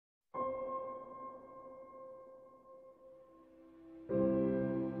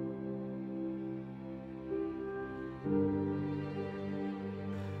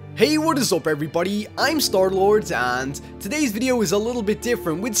Hey, what is up everybody, I'm Starlord, and today's video is a little bit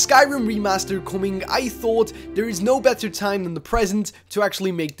different. With Skyrim Remaster coming, I thought there is no better time than the present to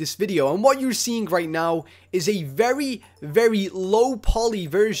actually make this video. And what you're seeing right now is a very low poly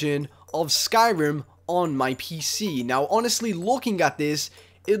version of Skyrim on my PC. Now honestly, looking at this,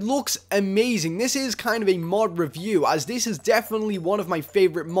 it looks amazing. This is kind of a mod review, as this is definitely one of my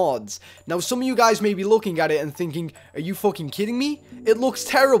favorite mods. Now some of you guys may be looking at it and thinking, are you fucking kidding me? It looks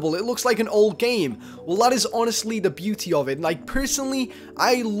terrible. It looks like an old game. Well, that is honestly the beauty of it. Like, personally,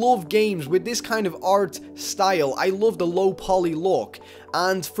 I love games with this kind of art style. I love the low poly look.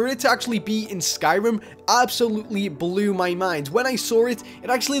 And for it to actually be in Skyrim absolutely blew my mind. When I saw it,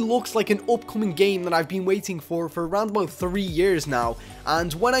 it actually looks like an upcoming game that I've been waiting for around about 3 years now.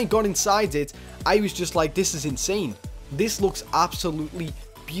 And when I got inside it, I was just like, this is insane. This looks absolutely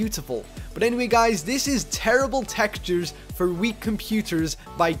beautiful. But anyway guys, this is Terrible Textures for Weak Computers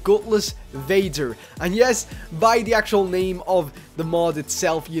by Gutless Vader. And yes, by the actual name of the mod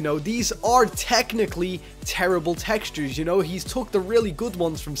itself, you know, these are technically terrible textures, you know. He's took the really good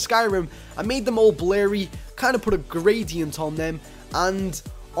ones from Skyrim and made them all blurry, kind of put a gradient on them, and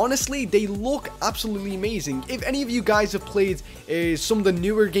honestly, they look absolutely amazing. If any of you guys have played some of the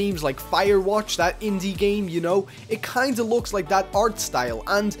newer games like Firewatch, that indie game, you know, it kind of looks like that art style.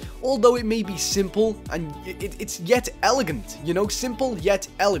 And although it may be simple, and it's yet elegant, you know, simple yet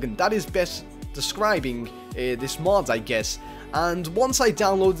elegant. That is best describing this mod, I guess. And once I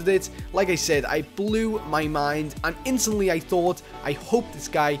downloaded it, like I said, I blew my mind, and instantly I thought, I hope this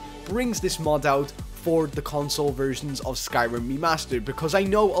guy brings this mod out for the console versions of Skyrim Remastered, because I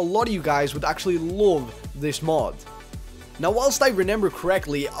know a lot of you guys would actually love this mod. Now, whilst I remember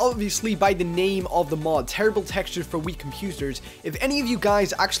correctly, obviously by the name of the mod, Terrible Textures for Weak Computers, if any of you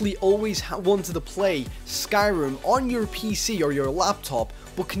guys actually always wanted to play Skyrim on your PC or your laptop,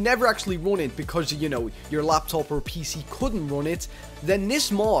 but can never actually run it because, you know, your laptop or PC couldn't run it, then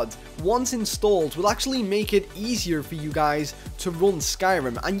this mod, once installed, will actually make it easier for you guys to run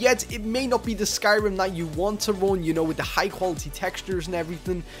Skyrim. And yet, it may not be the Skyrim that you want to run, you know, with the high quality textures and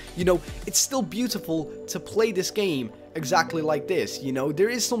everything. You know, it's still beautiful to play this game exactly like this, you know. There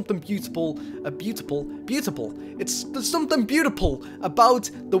is something beautiful, there's something beautiful about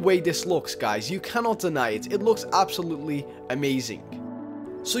the way this looks, guys. You cannot deny it. It looks absolutely amazing.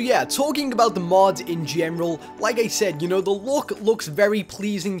 So yeah, talking about the mod in general, like I said, you know, the look looks very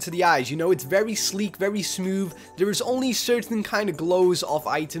pleasing to the eyes, you know, it's very sleek, very smooth. There is only certain kind of glows of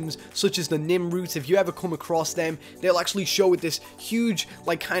items, such as the Nim roots. If you ever come across them, they'll actually show with this huge,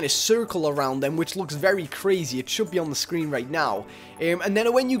 like, kind of circle around them, which looks very crazy. It should be on the screen right now. And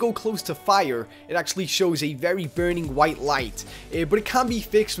then when you go close to fire, it actually shows a very burning white light. But it can be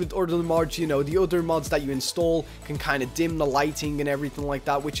fixed with other mods, you know, the other mods that you install can kind of dim the lighting and everything like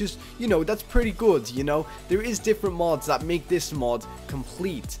that, which is, you know, that's pretty good, you know. There is different mods that make this mod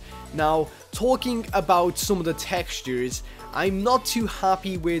complete. Now, talking about some of the textures, I'm not too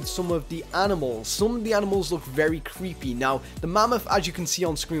happy with some of the animals. Some of the animals look very creepy. Now, the mammoth, as you can see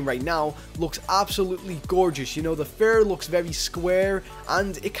on screen right now, looks absolutely gorgeous. You know, the fur looks very square,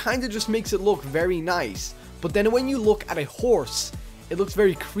 and it kind of just makes it look very nice. But then when you look at a horse, it looks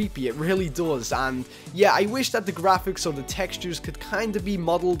very creepy, it really does. And yeah, I wish that the graphics or the textures could kind of be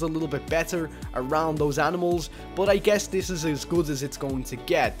modeled a little bit better around those animals, but I guess this is as good as it's going to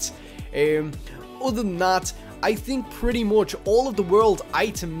get. Other than that, I think pretty much all of the world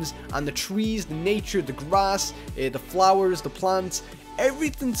items and the trees, the nature, the grass, the flowers, the plants,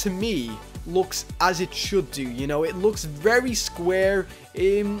 everything to me looks as it should do, you know. It looks very square.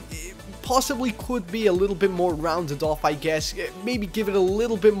 Possibly could be a little bit more rounded off, I guess. Maybe give it a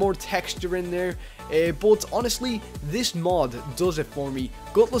little bit more texture in there. But honestly, this mod does it for me.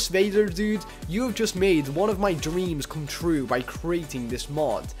 Gutless Vader, dude, you have just made one of my dreams come true by creating this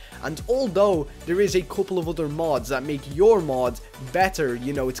mod. And although there is a couple of other mods that make your mod better,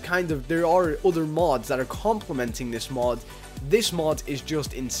 you know, it's kind of, there are other mods that are complementing this mod is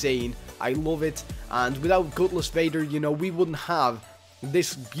just insane. I love it, and without Gutless Vader, you know, we wouldn't have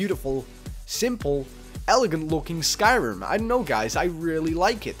this beautiful, simple, elegant looking Skyrim. I don't know, guys, I really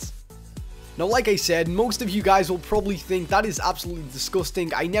like it. Now, like I said, most of you guys will probably think that is absolutely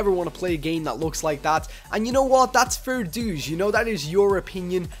disgusting. I never want to play a game that looks like that. And you know what? That's fair dues. You know, that is your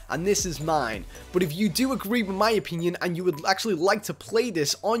opinion and this is mine. But if you do agree with my opinion and you would actually like to play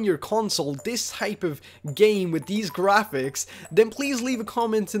this on your console, this type of game with these graphics, then please leave a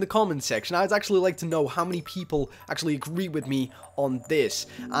comment in the comment section. I'd actually like to know how many people actually agree with me on this.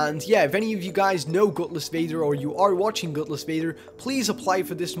 And yeah, if any of you guys know Gutless Vader or you are watching Gutless Vader, please apply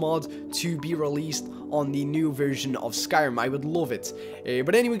for this mod to be released on the new version of Skyrim. I would love it.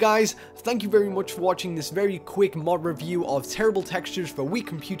 But anyway guys, thank you very much for watching this very quick mod review of terrible textures for weak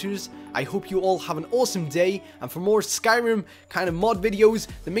computers. I hope you all have an awesome day, and for more Skyrim kind of mod videos,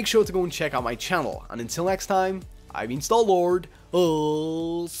 then make sure to go and check out my channel. And until next time, I've been Starlord.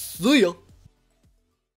 See ya!